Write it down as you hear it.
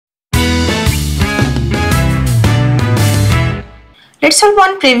Let's solve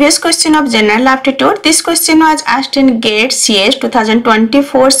one previous question of general aptitude. This question was asked in GATE CS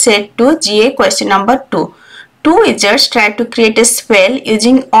 2024 set 2 GA question number 2. Two wizards try to create a spell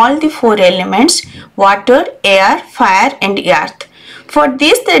using all the four elements water, air, fire and earth. For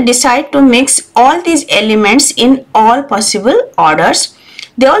this they decide to mix all these elements in all possible orders.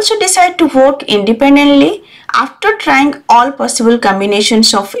 They also decide to work independently. After trying all possible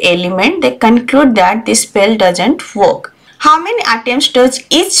combinations of elements, they conclude that this spell doesn't work. How many attempts does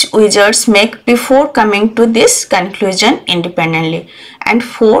each wizard make before coming to this conclusion independently? And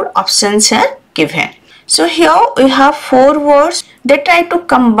 4 options are given. So here we have 4 words. They try to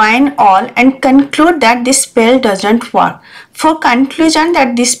combine all and conclude that this spell doesn't work. For conclusion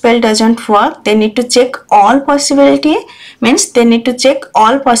that this spell doesn't work, they need to check all possibility, means they need to check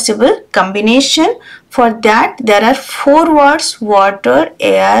all possible combination. For that there are 4 words: water,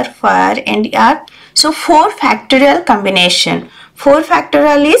 air, fire and earth. So 4 factorial combination. 4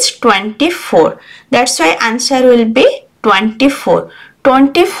 factorial is 24. That's why answer will be 24.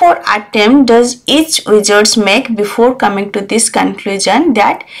 24 attempts does each wizard make before coming to this conclusion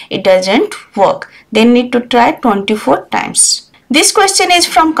that it doesn't work. They need to try 24 times. This question is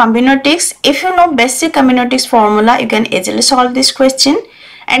from combinatorics. If you know basic combinatorics formula, you can easily solve this question.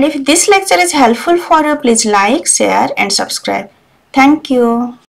 And if this lecture is helpful for you, please like, share and subscribe. Thank you.